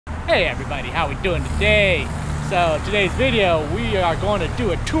Hey everybody, how we doing today? So today's video, we are going to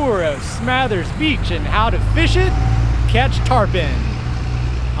do a tour of Smathers Beach and how to fish it, catch tarpon.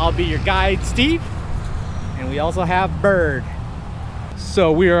 I'll be your guide, Steve, and we also have Bird.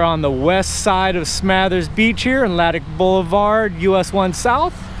 So we are on the west side of Smathers Beach here in Laddick Boulevard, US 1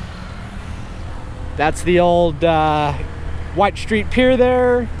 South. That's the old White Street Pier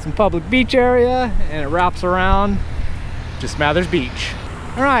there, some public beach area, and it wraps around to Smathers Beach.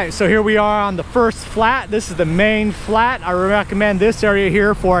 All right, so here we are on the first flat. This is the main flat. I recommend this area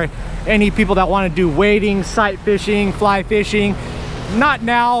here for any people that want to do wading, sight fishing, fly fishing. Not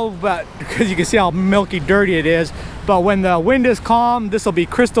now, but because you can see how milky dirty it is. But when the wind is calm, this will be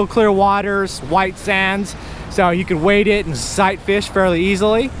crystal clear waters, white sands. So you can wade it and sight fish fairly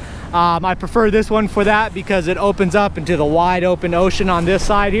easily. I prefer this one for that because it opens up into the wide open ocean on this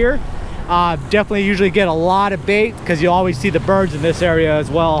side here. Definitely usually get a lot of bait because you always see the birds in this area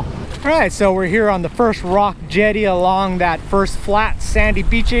as well. All right, so we're here on the first rock jetty along that first flat sandy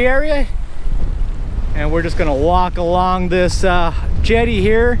beachy area. And we're just gonna walk along this jetty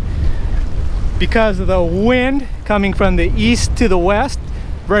here because of the wind coming from the east to the west.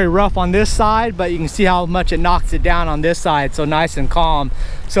 Very rough on this side, but you can see how much it knocks it down on this side, so nice and calm.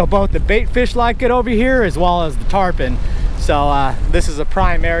 So both the bait fish like it over here as well as the tarpon. So this is a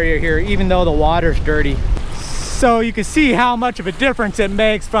prime area here, even though the water's dirty. So you can see how much of a difference it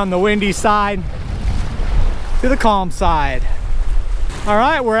makes from the windy side to the calm side. All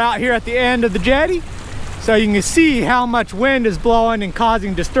right, we're out here at the end of the jetty. So you can see how much wind is blowing and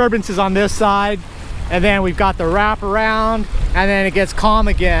causing disturbances on this side. And then we've got the wrap around, and then it gets calm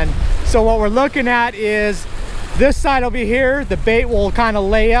again. So what we're looking at is this side over here, the bait will kind of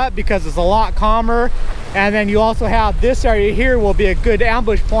lay up because it's a lot calmer. And then you also have this area here will be a good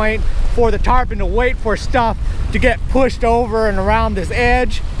ambush point for the tarpon to wait for stuff to get pushed over and around this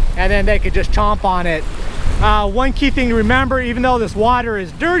edge, and then they could just chomp on it. One key thing to remember, even though this water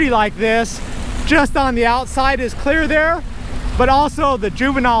is dirty like this, just on the outside is clear there, but also the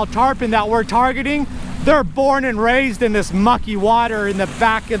juvenile tarpon that we're targeting, they're born and raised in this mucky water in the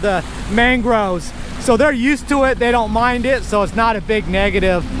back of the mangroves. So they're used to it, they don't mind it, so it's not a big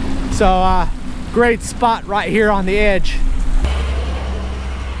negative. So great spot right here on the edge.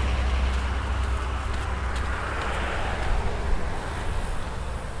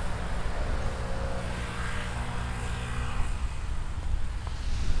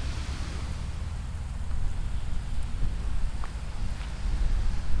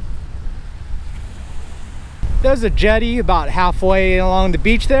 There's a jetty about halfway along the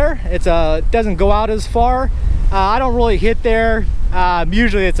beach there. It doesn't go out as far. I don't really hit there.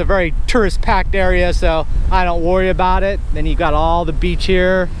 Usually it's a very tourist packed area, so I don't worry about it. Then you got all the beach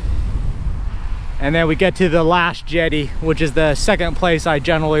here. And then we get to the last jetty, which is the second place I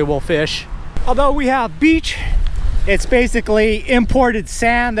generally will fish. Although we have beach, it's basically imported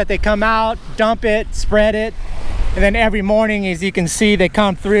sand that they come out, dump it, spread it. And then every morning, as you can see, they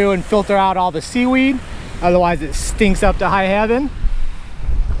come through and filter out all the seaweed. Otherwise it stinks up to high heaven.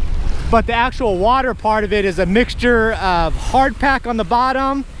 But the actual water part of it is a mixture of hard pack on the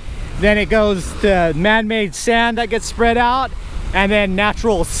bottom, then it goes to man-made sand that gets spread out, and then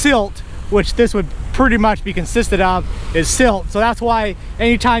natural silt, which this would pretty much be consisted of, is silt. So that's why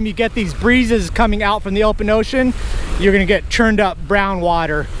anytime you get these breezes coming out from the open ocean, you're gonna get churned up brown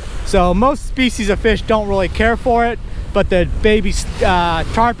water. So most species of fish don't really care for it, but the baby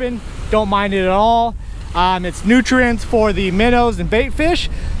tarpon don't mind it at all. It's nutrients for the minnows and bait fish,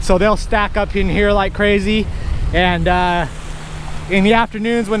 so they'll stack up in here like crazy. And in the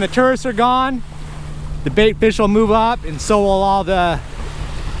afternoons when the tourists are gone, the bait fish will move up, and so will all the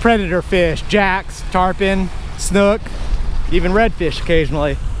predator fish, jacks, tarpon, snook, even redfish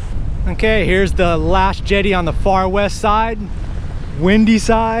occasionally. Okay, here's the last jetty on the far west side. Windy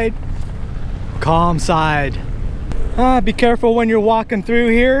side, calm side. Be careful when you're walking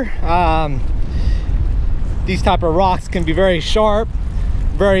through here. These type of rocks can be very sharp,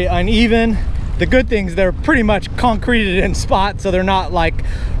 very uneven. The good thing is they're pretty much concreted in spots, so they're not like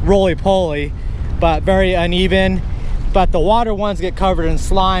roly-poly, but very uneven. But the water ones get covered in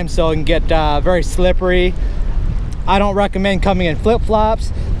slime, so it can get very slippery. I don't recommend coming in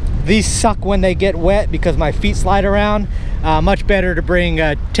flip-flops. These suck when they get wet because my feet slide around. Much better to bring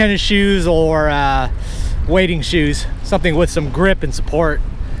tennis shoes or wading shoes, something with some grip and support.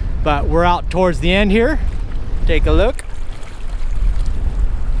 But we're out towards the end here. Take a look.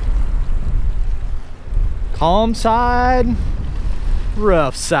 Calm side,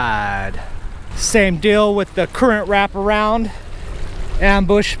 rough side. Same deal with the current wraparound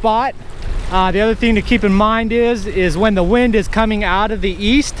ambush spot. The other thing to keep in mind is when the wind is coming out of the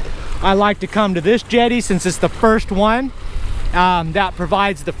east, I like to come to this jetty since it's the first one. That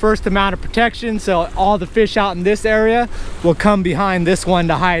provides the first amount of protection, so all the fish out in this area will come behind this one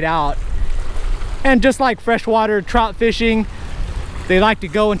to hide out. And just like freshwater trout fishing, they like to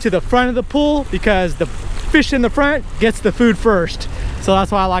go into the front of the pool because the fish in the front gets the food first. So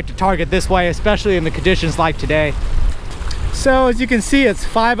that's why I like to target this way, especially in the conditions like today. So as you can see, it's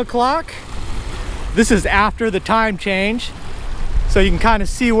 5 o'clock. This is after the time change, so you can kind of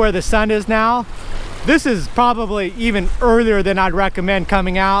see where the sun is now. This is probably even earlier than I'd recommend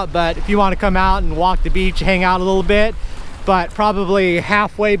coming out, but if you want to come out and walk the beach, hang out a little bit, but probably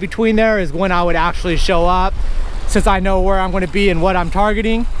halfway between there is when I would actually show up, since I know where I'm going to be and what I'm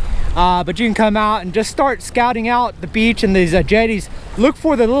targeting. But you can come out and just start scouting out the beach and these jetties. Look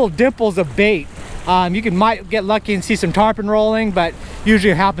for the little dimples of bait. Might get lucky and see some tarpon rolling, but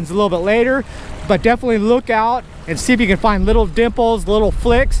usually it happens a little bit later. But definitely look out and see if you can find little dimples, little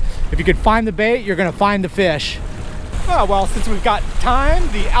flicks. If you can find the bait, you're gonna find the fish. Oh, well, since we've got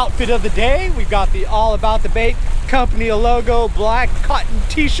time, the outfit of the day, we've got the All About the Bait company logo black cotton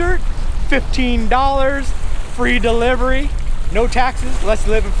t-shirt, $15, free delivery, no taxes unless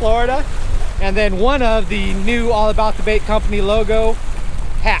you live in Florida. And then one of the new All About the Bait company logo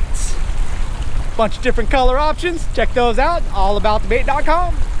hats. Bunch of different color options. Check those out,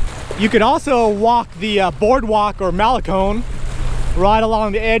 allaboutthebait.com. You could also walk the boardwalk or malecone right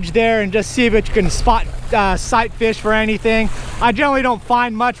along the edge there and just see if you can spot sight fish for anything. I generally don't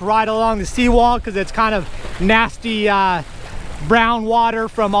find much right along the seawall because it's kind of nasty brown water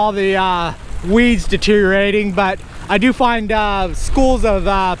from all the weeds deteriorating, but I do find schools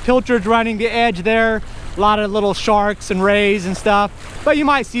of pilchards running the edge there, a lot of little sharks and rays and stuff, but you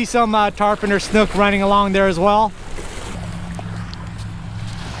might see some tarpon or snook running along there as well.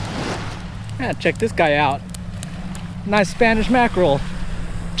 Yeah, check this guy out. Nice Spanish mackerel.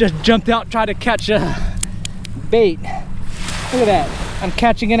 Just jumped out, tried to catch a bait. Look at that. I'm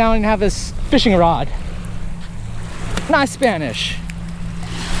catching it. I don't even have this fishing rod. Nice Spanish.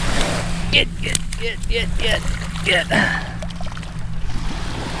 Get.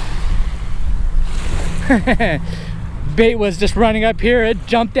 Bait was just running up here. It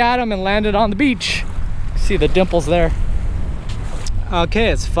jumped at him and landed on the beach. See the dimples there. Okay,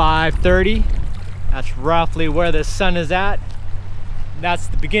 it's 5:30. That's roughly where the sun is at. That's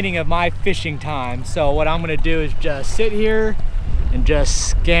the beginning of my fishing time. So what I'm gonna do is just sit here and just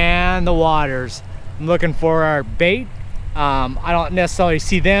scan the waters. I'm looking for our bait. I don't necessarily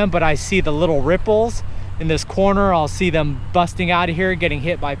see them, but I see the little ripples in this corner. I'll see them busting out of here, getting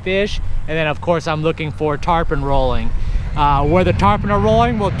hit by fish. And then of course I'm looking for tarpon rolling. Where the tarpon are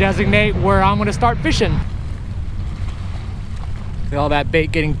rolling will designate where I'm gonna start fishing. See all that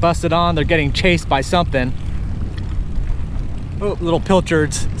bait getting busted on, they're getting chased by something. Oh, little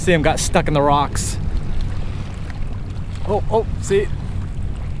pilchards. See them got stuck in the rocks. Oh, see?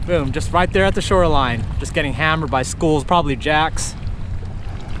 Boom, just right there at the shoreline. Just getting hammered by schools, probably jacks.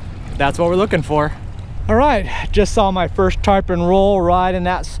 That's what we're looking for. All right, just saw my first tarpon roll right in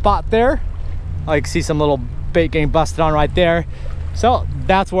that spot there. I can see some little bait getting busted on right there. So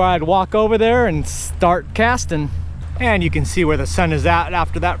that's where I'd walk over there and start casting. And you can see where the sun is at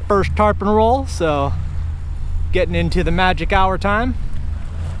after that first tarpon roll. So getting into the magic hour time.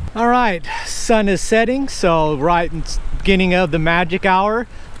 All right, sun is setting. So right in the beginning of the magic hour,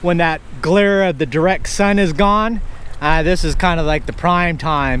 when that glare of the direct sun is gone, this is kind of like the prime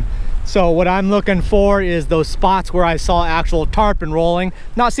time. So what I'm looking for is those spots where I saw actual tarpon rolling.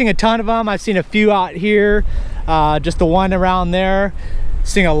 Not seeing a ton of them. I've seen a few out here, just the one around there.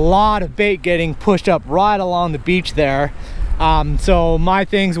 Seeing a lot of bait getting pushed up right along the beach there. So my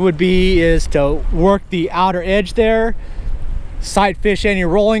things would be is to work the outer edge there, sight fish any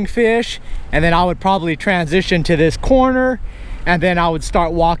rolling fish, and then I would probably transition to this corner, and then I would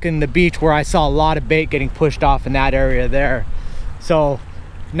start walking the beach where I saw a lot of bait getting pushed off in that area there. So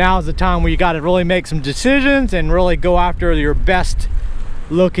now's the time where you got to really make some decisions and really go after your best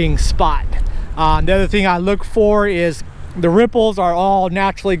looking spot. The other thing I look for is the ripples are all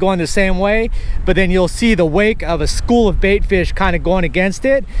naturally going the same way, but then you'll see the wake of a school of bait fish kind of going against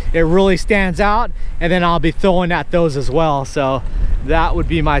it. It really stands out, and then I'll be throwing at those as well. So that would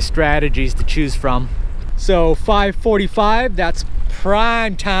be my strategies to choose from. So 5:45, that's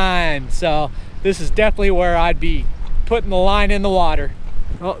prime time. So this is definitely where I'd be putting the line in the water.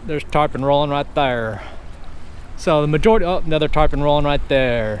 Oh, there's tarpon rolling right there. So the majority, oh, another tarpon rolling right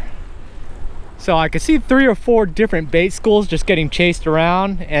there. So I could see 3 or 4 different bait schools just getting chased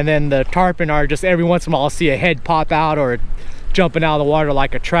around, and then the tarpon are just every once in a while I'll see a head pop out or jumping out of the water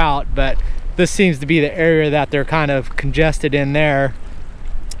like a trout, but this seems to be the area that they're kind of congested in there.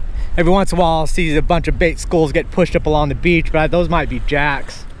 Every once in a while I'll see a bunch of bait schools get pushed up along the beach, but those might be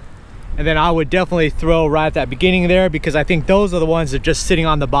jacks. And then I would definitely throw right at that beginning there, because I think those are the ones that are just sitting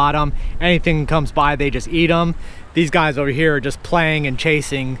on the bottom. Anything comes by, they just eat them. These guys over here are just playing and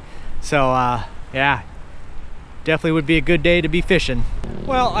chasing. So yeah, definitely would be a good day to be fishing.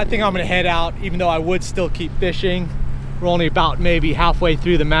 Well, I think I'm gonna head out, even though I would still keep fishing. We're only about maybe halfway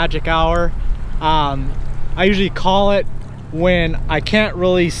through the magic hour. I usually call it when I can't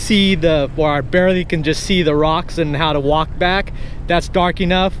really see or I barely can just see the rocks and how to walk back. That's dark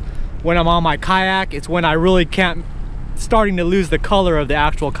enough. When I'm on my kayak, it's when I really can't, starting to lose the color of the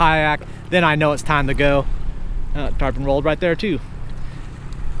actual kayak. Then I know it's time to go. Tarpon rolled right there too.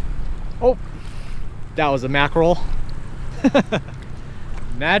 Oh, that was a mackerel.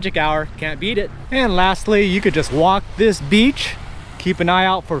 Magic hour, can't beat it. And lastly, you could just walk this beach, keep an eye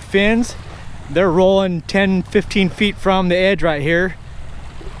out for fins. They're rolling 10-15 feet from the edge right here.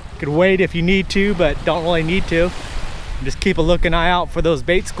 You could wait if you need to, but don't really need to. Just keep a looking eye out for those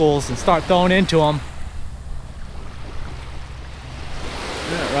bait schools and start throwing into them.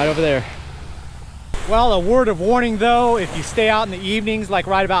 Yeah, right over there. Well, a word of warning though, if you stay out in the evenings like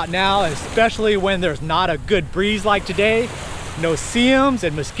right about now, especially when there's not a good breeze like today, no-see-ums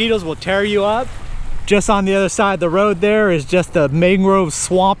and mosquitoes will tear you up. Just on the other side of the road there is just the mangrove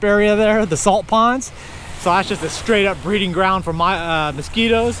swamp area there, the salt ponds. So that's just a straight up breeding ground for my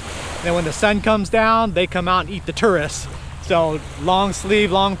mosquitoes. And then when the sun comes down, they come out and eat the tourists. So long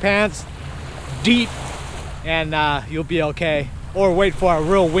sleeve, long pants, deep, and you'll be okay. Or wait for a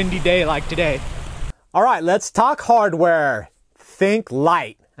real windy day like today. All right, let's talk hardware. Think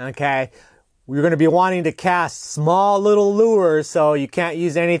light, okay? We're gonna be wanting to cast small little lures, so you can't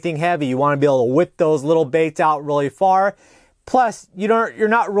use anything heavy. You wanna be able to whip those little baits out really far. Plus, you're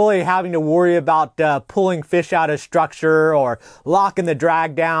not really having to worry about pulling fish out of structure or locking the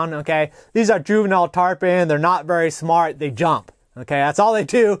drag down, okay? These are juvenile tarpon. They're not very smart. They jump, okay? That's all they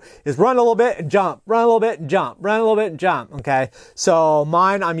do is run a little bit and jump, run a little bit and jump, run a little bit and jump, okay? So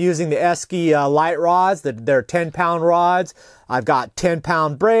mine, I'm using the Esky light rods. They're 10-pound rods. I've got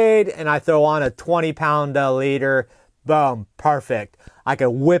 10-pound braid, and I throw on a 20-pound leader. Boom, perfect. I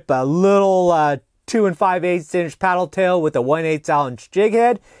can whip a little 2 5/8 inch paddle tail with a 1/8 ounce jig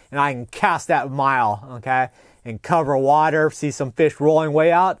head, and I can cast that mile, okay? And cover water, see some fish rolling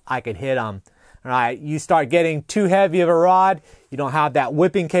way out, I could hit them. All right, you start getting too heavy of a rod, you don't have that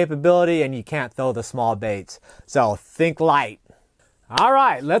whipping capability, and you can't throw the small baits. So think light. All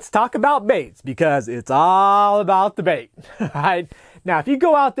right, let's talk about baits, because it's all about the bait, all right? Now, if you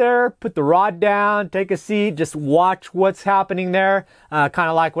go out there, put the rod down, take a seat, just watch what's happening there, kind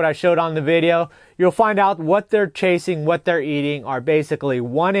of like what I showed on the video, you'll find out what they're chasing, what they're eating are basically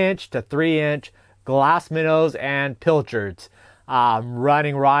 1 inch to 3 inch glass minnows and pilchards.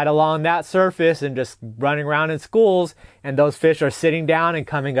 Running right along that surface and just running around in schools, and those fish are sitting down and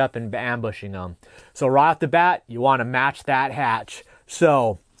coming up and ambushing them. So right off the bat, you want to match that hatch.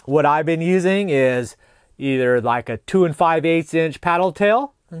 So what I've been using is either like a 2 5/8 inch paddle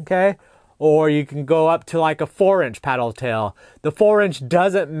tail, okay? Or you can go up to like a 4 inch paddle tail. The 4 inch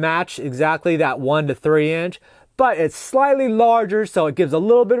doesn't match exactly that 1 to 3 inch, but it's slightly larger, so it gives a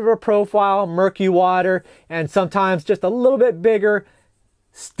little bit of a profile, murky water, and sometimes just a little bit bigger,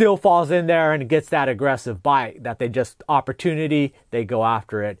 still falls in there and gets that aggressive bite that they just opportunity, they go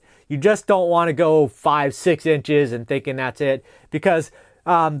after it. You just don't want to go 5-6 inches and thinking that's it, because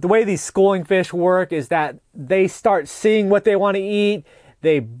the way these schooling fish work is that they start seeing what they want to eat,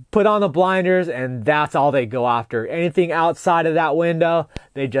 they put on the blinders, and that's all they go after. Anything outside of that window,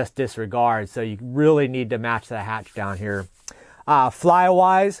 they just disregard. So you really need to match the hatch down here.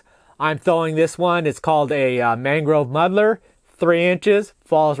 Fly-wise, I'm throwing this one. It's called a mangrove muddler, 3 inches,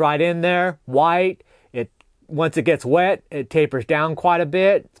 falls right in there, white. Once it gets wet, it tapers down quite a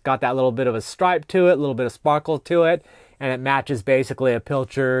bit. It's got that little bit of a stripe to it, a little bit of sparkle to it, and it matches basically a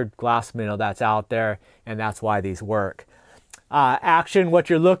pilchard glass minnow that's out there, and that's why these work. Action, what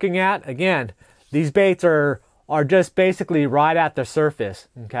you're looking at, again, these baits are just basically right at the surface,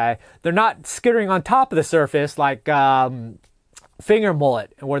 okay? They're not skittering on top of the surface like finger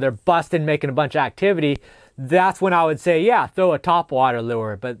mullet, where they're busting, making a bunch of activity. That's when I would say, yeah, throw a topwater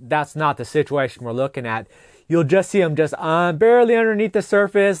lure, but that's not the situation we're looking at. You'll just see them just barely underneath the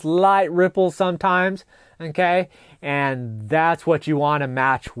surface, light ripples sometimes, okay? And that's what you want to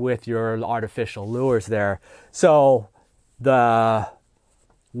match with your artificial lures there. So the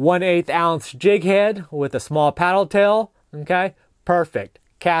 1/8 ounce jig head with a small paddle tail, okay? Perfect.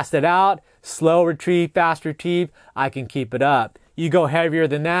 Cast it out, slow retrieve, fast retrieve, I can keep it up. You go heavier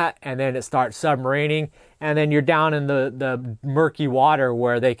than that, and then it starts submarining, and then you're down in the murky water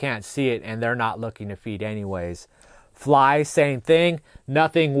where they can't see it and they're not looking to feed anyways. Fly, same thing,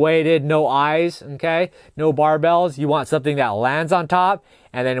 nothing weighted, no eyes, okay? No barbells. You want something that lands on top,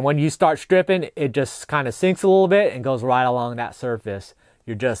 and then when you start stripping, it just kind of sinks a little bit and goes right along that surface.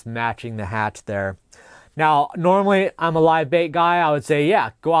 You're just matching the hatch there. Now, normally I'm a live bait guy. I would say,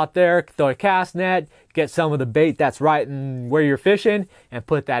 yeah, go out there, throw a cast net, get some of the bait that's right in where you're fishing, and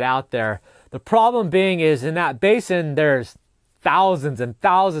put that out there. The problem being is in that basin, there's thousands and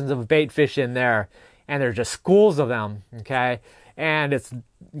thousands of bait fish in there, and there's just schools of them, okay? And it's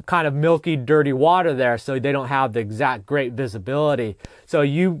kind of milky, dirty water there, so they don't have the exact great visibility. So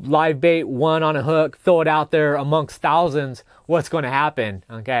you live bait one on a hook, throw it out there amongst thousands, what's going to happen?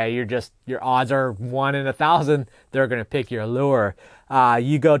 Okay, your odds are 1 in 1,000 they're going to pick your lure.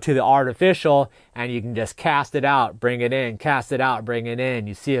 You go to the artificial and you can just cast it out, bring it in, cast it out, bring it in.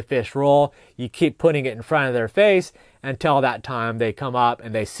 You see a fish roll, you keep putting it in front of their face until that time they come up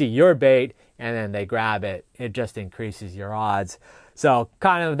and they see your bait and then they grab it. It just increases your odds. So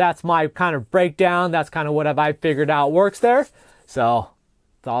that's my kind of breakdown. That's kind of what I figured out works there. So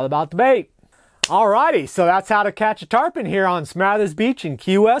it's all about the bait. Alrighty, so that's how to catch a tarpon here on Smathers Beach in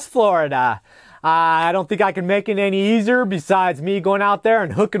Key West, Florida. I don't think I can make it any easier besides me going out there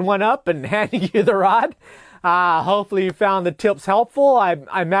and hooking one up and handing you the rod. Hopefully you found the tips helpful. I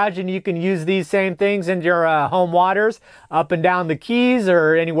imagine you can use these same things in your home waters up and down the Keys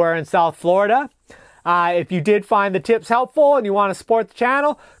or anywhere in South Florida. If you did find the tips helpful and you want to support the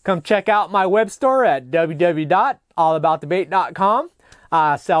channel, come check out my web store at www.allaboutthebait.com.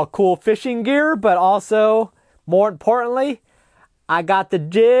 Sell cool fishing gear, but also, more importantly, I got the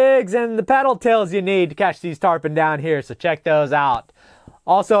jigs and the pedal tails you need to catch these tarpon down here, so check those out.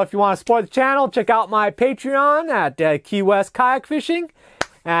 Also, if you want to support the channel, check out my Patreon at Key West Kayak Fishing.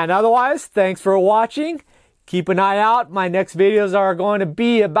 And otherwise, thanks for watching. Keep an eye out. My next videos are going to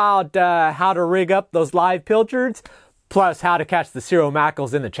be about how to rig up those live pilchards, plus how to catch the cirro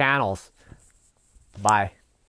mackerels in the channels. Bye.